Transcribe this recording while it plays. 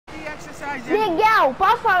Miguel,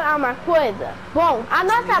 posso falar uma coisa? Bom, a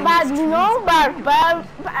nossa base ganhou um barco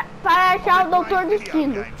para achar o Doutor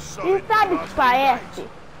Destino. E sabe o que parece?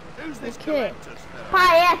 O quê?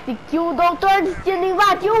 Parece que o Doutor Destino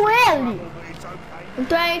invadiu ele.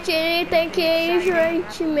 Então a gente tem que ir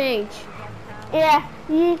urgentemente. É,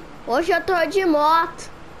 e... Hoje eu tô de moto.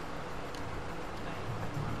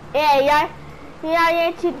 É, e a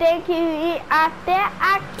gente tem que ir até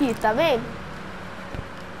aqui, tá vendo?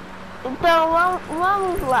 Então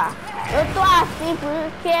vamos lá. Eu tô assim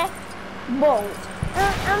porque... Bom,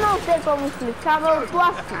 eu não sei como explicar, mas eu tô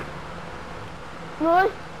assim.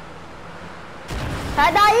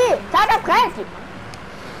 Sai daí! Sai da frente!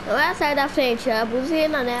 Não é sair da frente, é a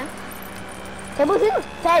buzina, né? É buzina?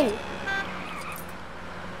 Sério?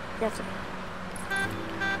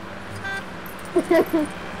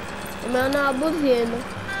 O meu não é buzina.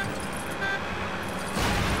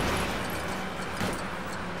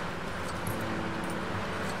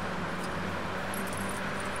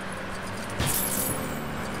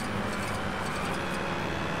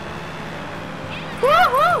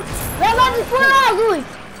 Velozes Furiosos!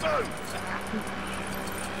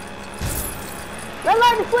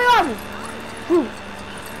 Velozes Furiosos!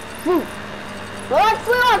 Velozes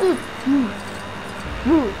Furiosos!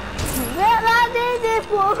 Velozes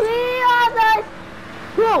Furiosos!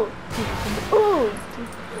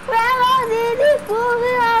 Velozes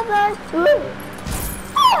Furiosos!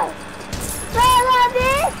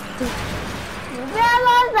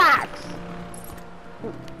 Velozes!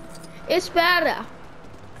 Espera!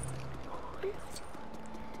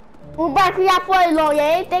 O barco já foi longe,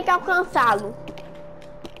 aí tem que alcançá-lo.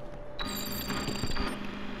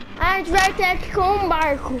 A gente vai ter que ir com um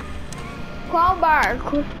barco. Qual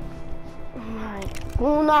barco?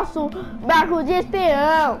 Com o nosso barco de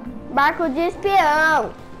espião. Barco de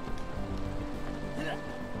espião.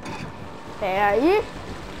 Pera aí.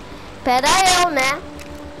 Pera eu, né?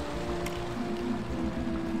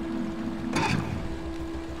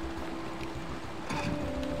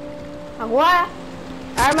 Agora,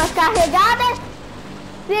 armas carregadas.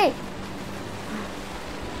 Sim.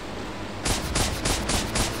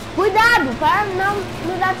 Cuidado para não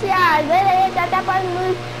nos afiar. Às vezes a gente até pode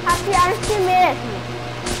nos afiar em si mesmo.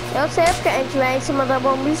 Eu sei, porque a gente vai em cima da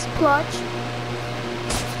bomba e explode.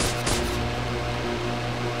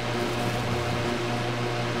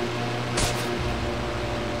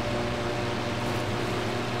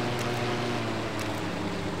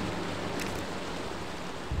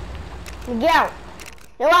 Miguel,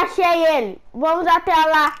 eu achei ele. Vamos até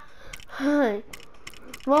lá.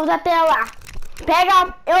 Vamos até lá.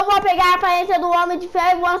 Eu vou pegar a aparência do Homem de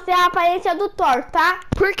Ferro e você a aparência do Thor, tá?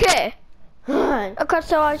 Por quê? Eu quero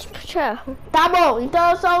ser o Homem de Ferro. Tá bom,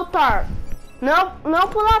 então eu sou o Thor. Não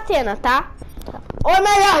pula a cena, tá? Ô,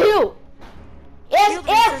 melhor, Rio!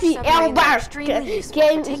 Esse é o barco que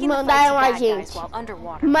eles mandaram a gente.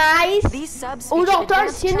 Mas o Doutor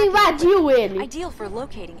Destino invadiu ele. Ideal for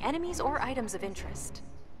locating enemies or items of interest.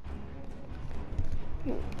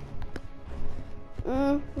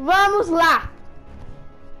 Vamos lá.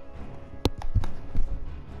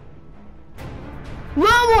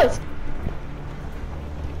 Vamos!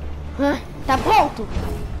 Tá pronto?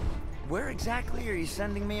 Where exactly are you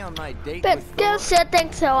sending me on my date Por with que Thor? você tem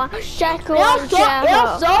que ser o cheque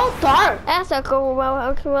Eu sou o Thor. Essa como é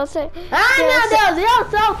o que você... Ai, meu Deus, eu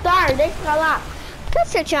sou o Thor. Deixa pra lá. Por que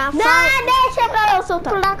você tinha Não, fala? deixa pra lá, eu sou o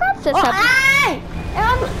Thor. Por lá, como você sabe? Ai,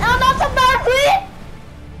 eu não sou Thor.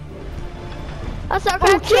 Eu só O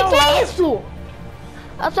quero que é isso?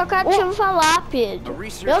 Eu só quero te falar, A Pedro.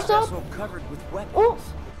 research Eu sou- vessel covered with weapons.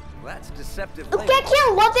 That's deceptive O que é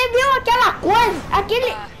aquilo? Você viu aquela coisa?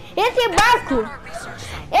 Esse barco?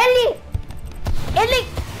 Ele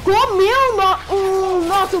comeu o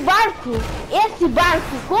nosso barco. Esse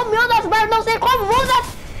barco comeu o nosso barco. Não sei como. Vamos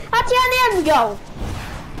atirar nele, Miguel.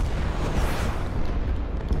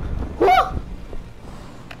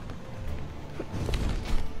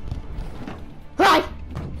 Ai!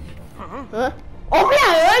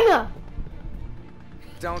 Homem-Aranha!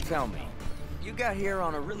 Don't tell me. You got here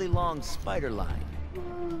on a really long spider line.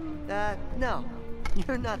 No.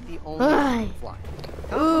 You're not the only Ai. one flying.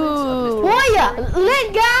 Olha!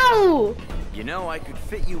 Legal! You know, I could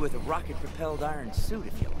fit you with a rocket-propelled iron suit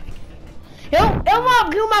if you like. Eu vou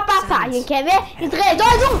abrir uma passagem, quer ver? Em 3,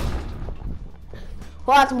 2, 1!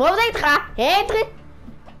 Ótimo, vamos entrar! Entrei!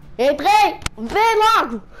 Vem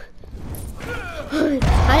logo!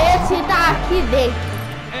 A gente tá aqui dentro.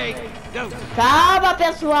 Calma,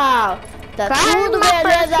 pessoal! Tá tudo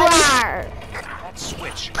beleza aí.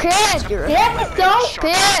 Pedro!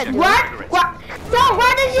 Pedro! São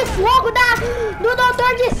guardas de fogo do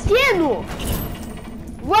Doutor Destino!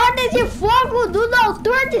 Guardas de fogo do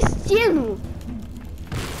Doutor Destino!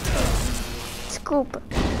 Desculpa.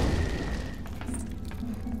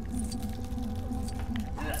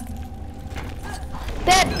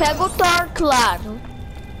 Pedro, pega o Thor, claro.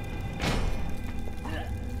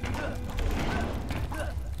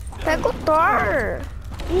 Pega o Thor.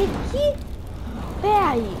 E aqui?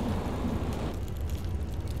 Peraí.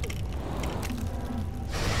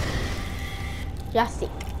 Já sei.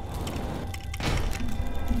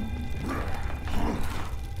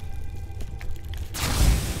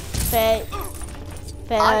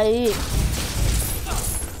 Peraí.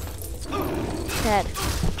 Pera.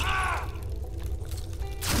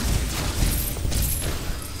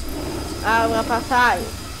 Abre a passagem.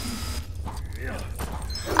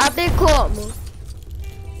 Abre como?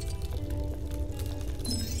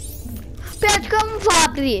 Pedro, como vai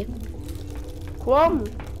abrir? Como?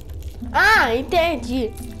 Ah,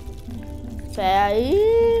 entendi. Peraí.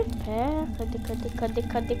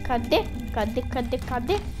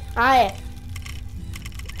 Cadê? Ah, é.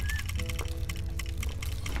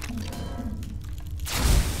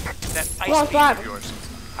 That ice Well, beam fuck. of yours.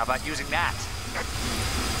 How about using that?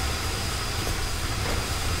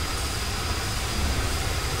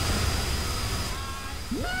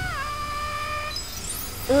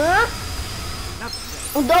 Hã?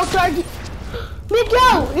 O doutor de...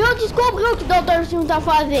 Miguel, eu descobri o que o doutor Destino tá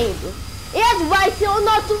fazendo. Esse vai ser o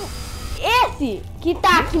nosso... Esse que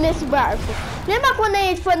tá aqui nesse barco. Lembra quando a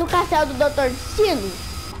gente foi no castelo do doutor Destino?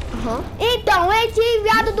 Uhum. Então, ele tinha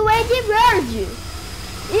enviado do Ed Verde.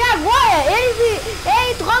 E agora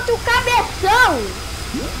ele trouxe o cabeção.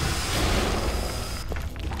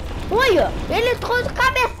 Olha, ele trouxe o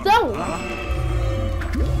cabeção.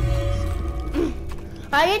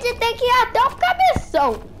 A gente tem que ir até o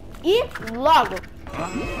cabeção. E logo.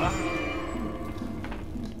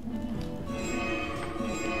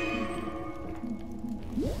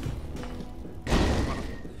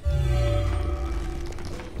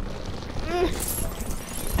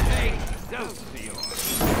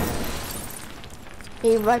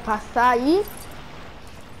 Ele vai passar aí.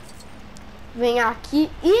 Vem aqui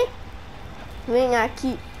e... Vem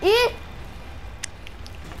aqui e...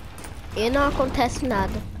 E não acontece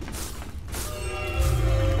nada.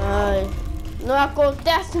 Ai, não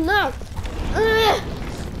acontece não.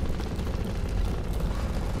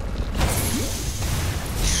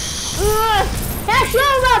 É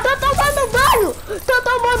chuva, tô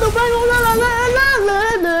tomando banho. Lá.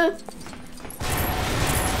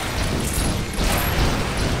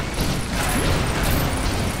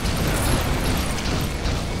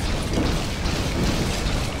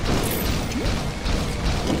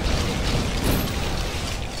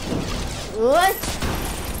 Oi.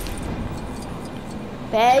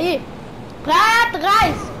 Pera aí. Pra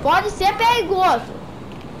trás. Pode ser perigoso.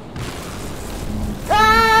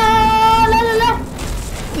 Ah, lá.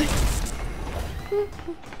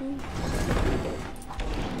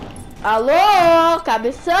 Alô,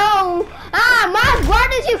 cabeção. Ah, mais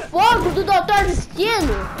guardas de fogo do Doutor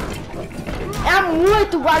Destino. É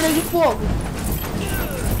muito guarda de fogo.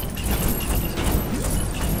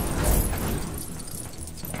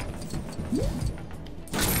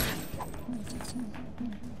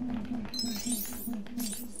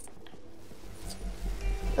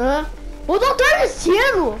 O Doutor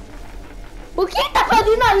Destino? O que ele tá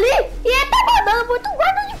fazendo ali? E ele tá mandando muito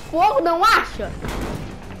guarda de fogo, não acha?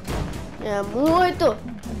 É muito.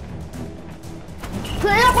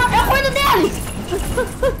 Eu cuido deles.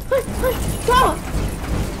 Toma.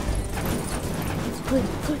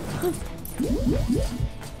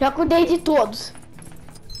 Já cuidei de todos.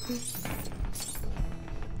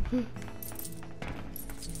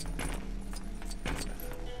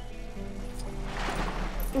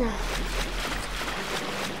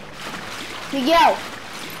 Miguel,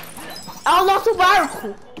 é o nosso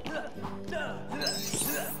barco.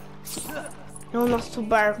 É o nosso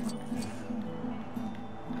barco.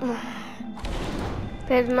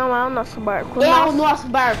 Pedro, não é o nosso barco. O nosso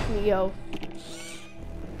barco, Miguel.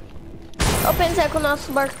 Eu pensei que o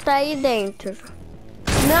nosso barco tá aí dentro.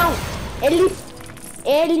 Não, ele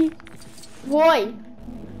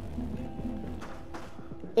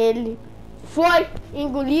foi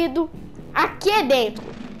engolido aqui dentro,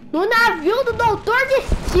 no navio do Doutor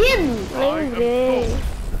Destino. Lembrei.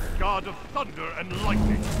 God of thunder and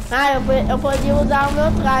lightning. Ah, eu podia usar o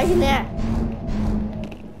meu traje, né?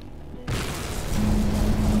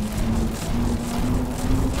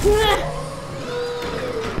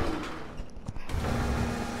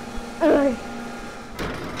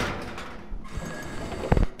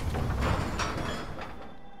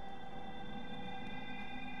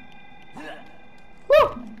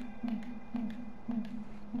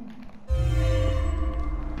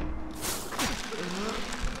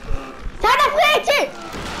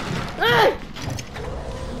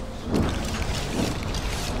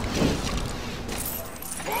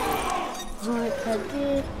 Ai,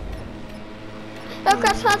 cadê? Eu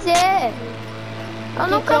quero fazer. Eu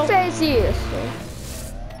nunca fiz isso.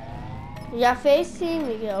 Já fez sim,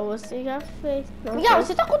 Miguel. Você já fez. Não Miguel, fez.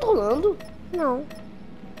 você tá controlando? Não.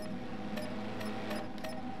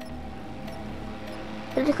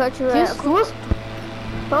 Ele que eu Que tiver. susto!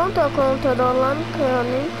 Não tô controlando, que eu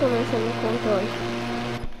nem tô mexendo no controle.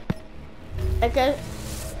 É que...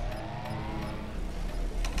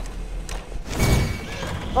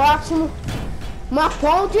 Ótimo. Uma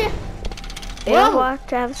ponte. Eu vou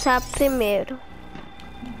atravessar primeiro.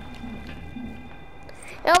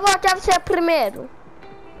 Eu vou atravessar primeiro.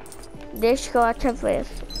 Deixa que eu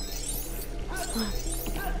atravesso.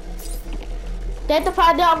 Tenta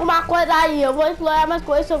fazer alguma coisa aí. Eu vou explorar mais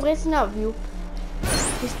coisas sobre esse navio.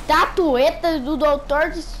 Estatuetas do Dr.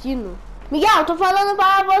 Destino. Miguel, eu tô falando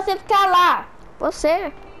para você ficar lá.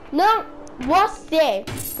 Você? Não, você.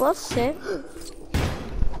 Você?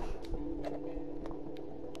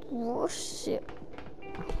 Você?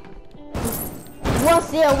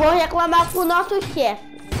 Você, eu vou reclamar pro nosso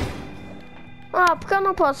chefe. Ah, por que eu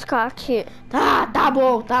não posso ficar aqui? Tá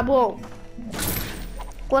bom, tá bom.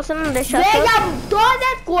 Você não deixa Pega todas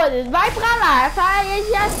as coisas, vai pra lá. Essa área a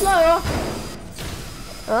gente já explorou.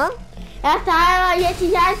 Hã? Essa área a gente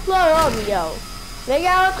já explorou, Miguel.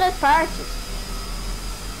 Pega outras partes.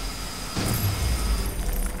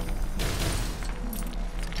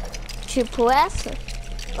 Tipo essa?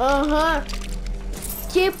 Aham.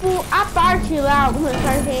 Tipo a parte lá, algumas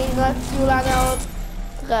partes aí nós vimos lá na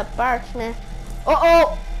outra parte, né?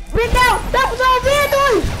 Oh! Miguel, tampa os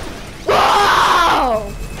ouvidos!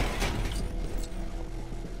 Uou!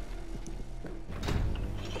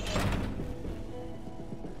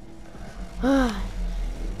 Ai.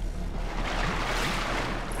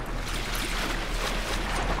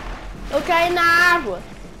 Eu caí na água.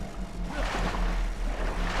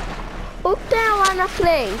 O que tem lá na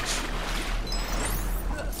frente?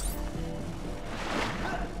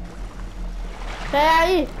 Pera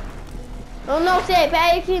aí. Eu não sei,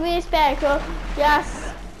 pera aí que me espera, que eu já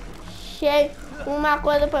achei uma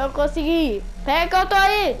coisa pra eu conseguir ir. Pera aí que eu tô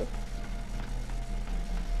indo.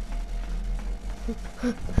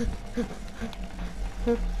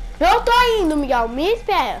 Eu tô indo, Miguel, me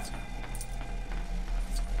espera.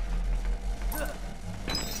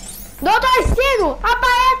 Doutor Destino,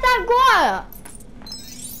 aparece agora!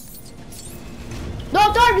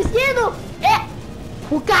 Doutor Destino é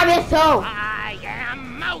o cabeção! I am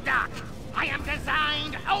Modoc. I am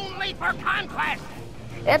designed only for conquest.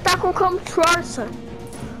 Ele tá com como força.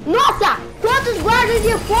 Nossa, quantos guardas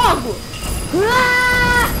de fogo!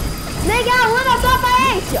 Ah! Legal, usa a sua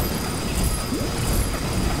aparência!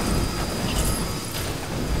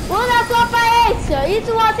 Usa a sua aparência!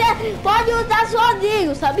 Isso você pode usar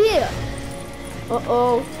sozinho, sabia?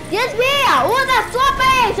 Desvia! Usa a sua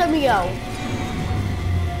aparência, Miguel!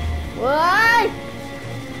 Ai!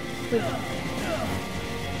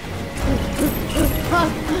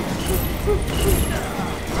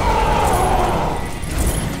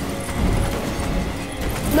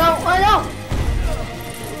 Não, olha!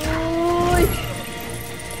 Ui!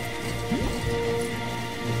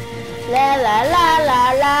 Lá, lá, lá,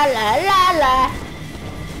 lá, lá, lá, lá, lá.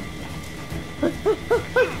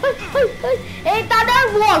 Ele tá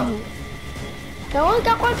nervoso. É a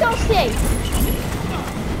única coisa que eu sei.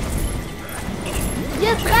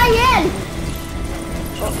 Distrai ele.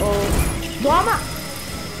 Toma.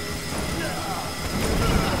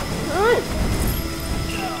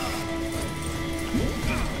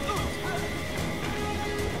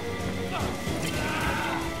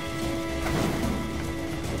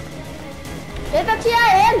 Tenta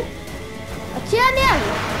atirar ele. Atira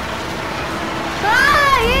nele.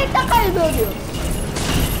 Ai, eita, caiu, meu Deus.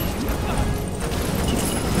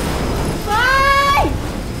 Ai!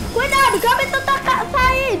 Cuidado, que o cabeção tá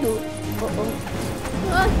saindo.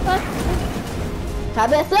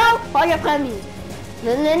 Cabeção, olha pra mim.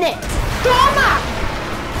 Nenê. Toma!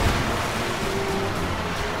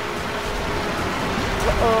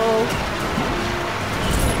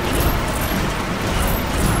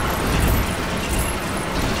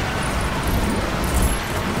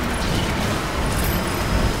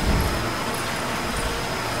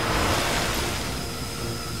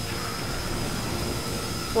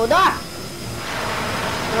 Mudar?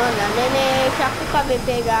 Ana, neném, já fui pra me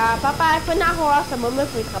pegar. Papai foi na roça, mamãe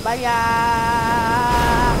foi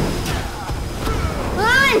trabalhar.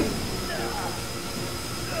 Ai!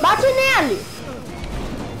 Bate nele!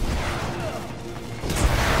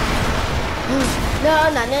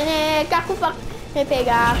 Ana, neném, já fui pra me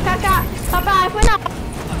pegar. Cacá, papai foi na roça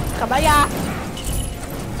trabalhar.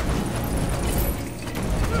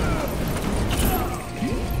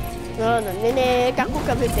 Dona Nenê, que a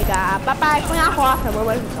cuca veio pegar. Papai põe a roça,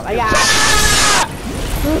 mamãe vai trabalhar.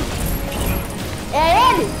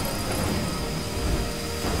 É ele?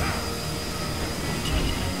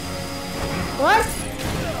 Oi?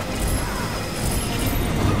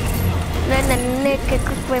 Nenê, que a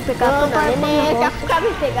cuca vai pegar. Dona Nenê, que a cuca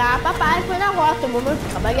veio pegar. Papai põe na roça, mamãe vai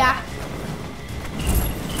trabalhar.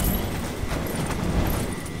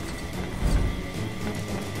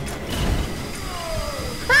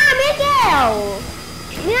 Miguel!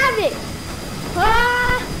 Minha vez!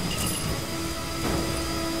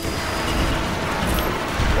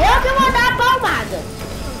 Eu que vou dar a palmada!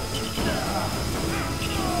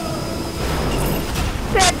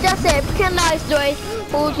 Pedro, já sei, porque nós dois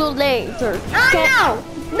usam laser.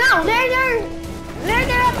 Não, laser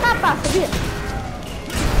é pra sabia?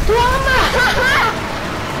 Toma!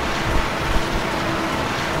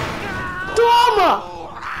 Toma!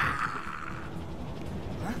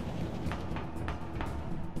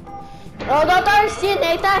 O Dr. Destino,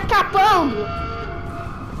 ele tá escapando.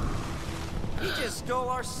 He just stole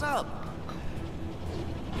our sub.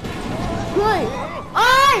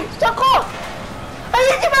 Ai, socorro! A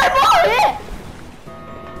gente vai morrer!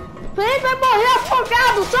 A gente vai morrer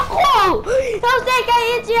afogado, socorro! Eu sei que a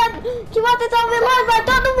gente que vai tentar ver mais, mas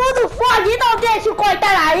todo mundo foge, não deixa o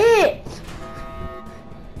coitado aí!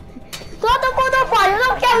 Todo mundo foge, eu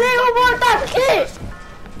não quero nenhum morto aqui!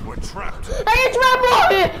 A gente vai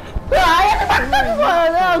morrer!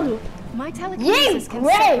 My telekinesis can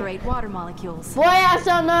separate water molecules. Foi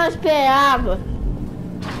essa eu não esperava.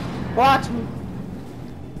 Ótimo.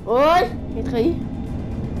 Oi, entra aí.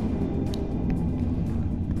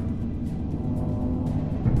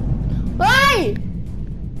 Oi!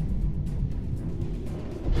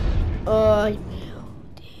 Ai, meu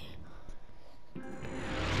Deus.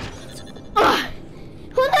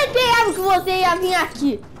 Eu não esperava que você ia vir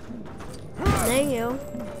aqui. Nem eu.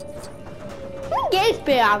 Ninguém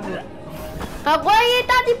esperava. Agora ele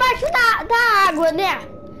tá debaixo da água, né?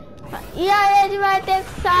 E aí ele vai ter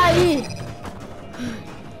que sair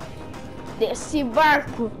desse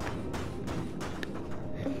barco.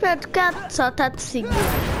 Pedro, só tá te seguindo.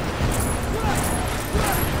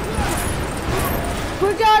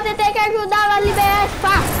 Porque você tem que ajudar a liberar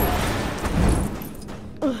espaço.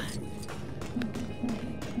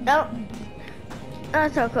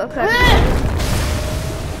 Só colocar.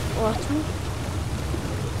 Ótimo.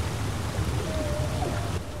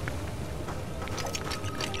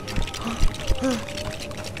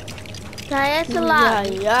 Tá esse lado.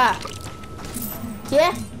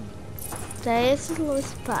 Quê? Tá esse no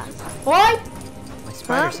espaço. Oi? My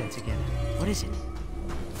spider sense again. What is it?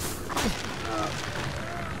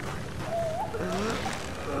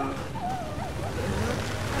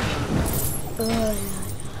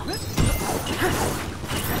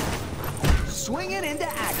 Swing it into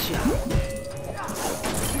action.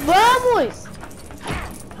 Vamos!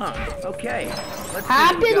 Huh, okay. Let's see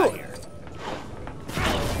what we Rápido! got here.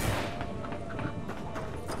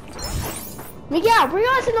 Miguel, por que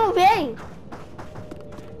você não vem?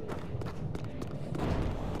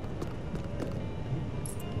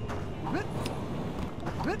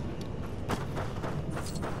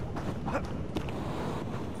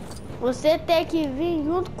 Você tem que vir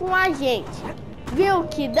junto com a gente. Viu o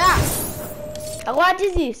que dá? Agora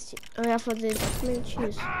desiste. Eu ia fazer exatamente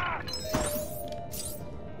isso.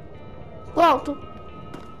 Pronto.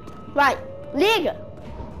 Vai, liga.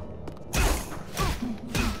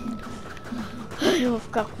 Ai, eu vou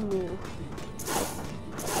ficar com medo.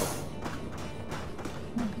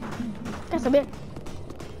 Quer saber?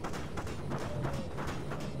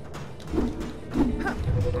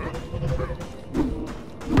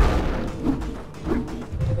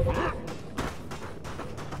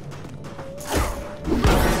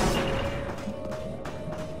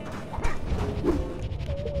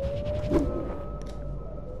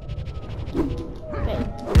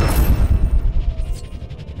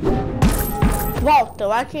 Volta,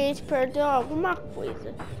 eu acho que a gente perdeu alguma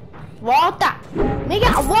coisa. Volta!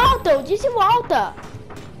 Miguel, volta! Eu disse volta!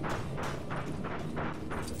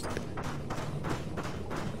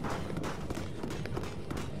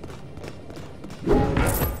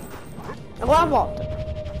 Agora volta.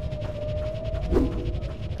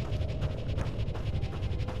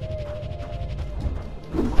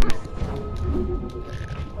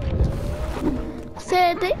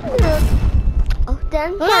 Você tem medo.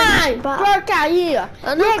 Ai, porcaria!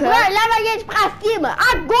 Eu não quero. Leva a gente pra cima,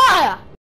 agora!